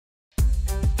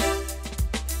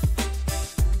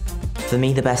For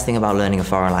me, the best thing about learning a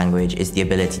foreign language is the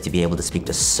ability to be able to speak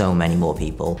to so many more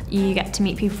people. You get to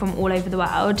meet people from all over the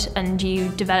world and you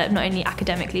develop not only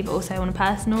academically but also on a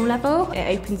personal level.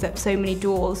 It opens up so many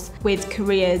doors with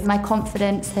careers. My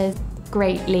confidence has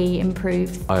greatly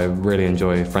improved. I really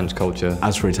enjoy French culture.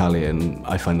 As for Italian,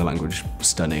 I find the language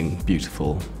stunning,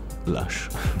 beautiful, lush.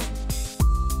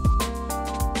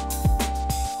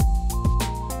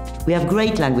 We have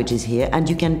great languages here, and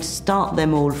you can start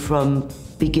them all from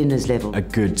beginner's level. A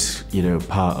good,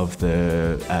 part of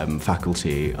the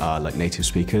faculty are like native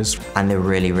speakers. And they're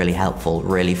really, really helpful,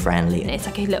 really friendly. It's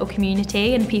like a little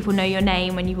community and people know your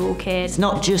name when you walk in. It's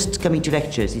not just coming to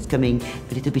lectures, it's coming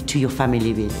a little bit to your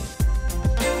family, really.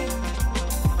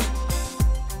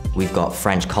 We've got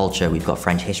French culture, we've got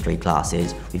French history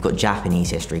classes, we've got Japanese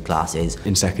history classes.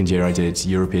 In second year I did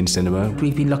European cinema.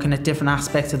 We've been looking at different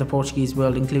aspects of the Portuguese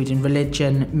world, including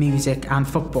religion, music and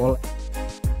football.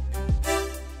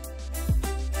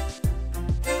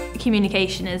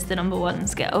 Communication is the #1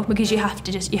 skill because you have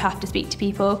to speak to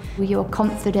people. Your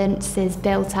confidence is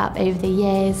built up over the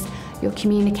years. Your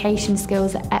communication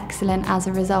skills are excellent as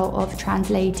a result of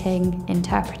translating,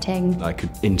 interpreting. I could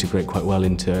integrate quite well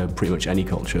into pretty much any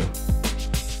culture.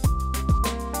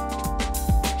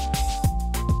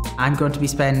 I'm going to be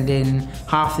spending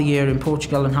half the year in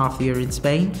Portugal and half the year in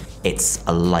Spain. It's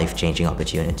a life-changing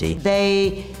opportunity.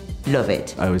 They love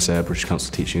it. I was a British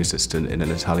Council teaching assistant in an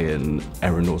Italian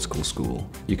aeronautical school.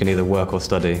 You can either work or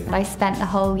study. I spent the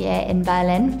whole year in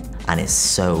Berlin. And it's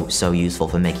so, so useful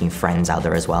for making friends out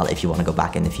there as well if you want to go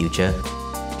back in the future.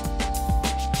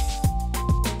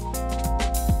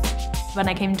 When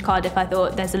I came to Cardiff, I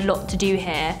thought there's a lot to do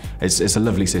here. It's a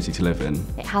lovely city to live in.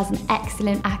 It has an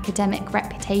excellent academic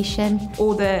reputation.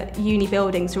 All the uni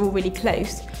buildings are all really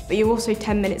close, but you're also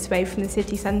 10 minutes away from the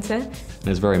city centre. And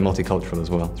it's very multicultural as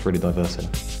well. It's really diverse here.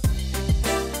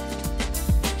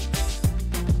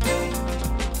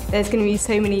 There's going to be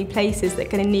so many places that are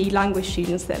going to need language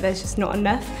students that there's just not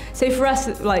enough. So for us,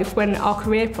 when our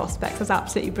career prospects was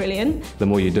absolutely brilliant. The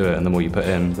more you do it and the more you put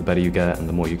in, the better you get and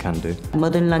the more you can do.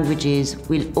 Modern languages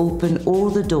will open all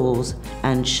the doors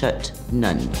and shut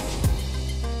none.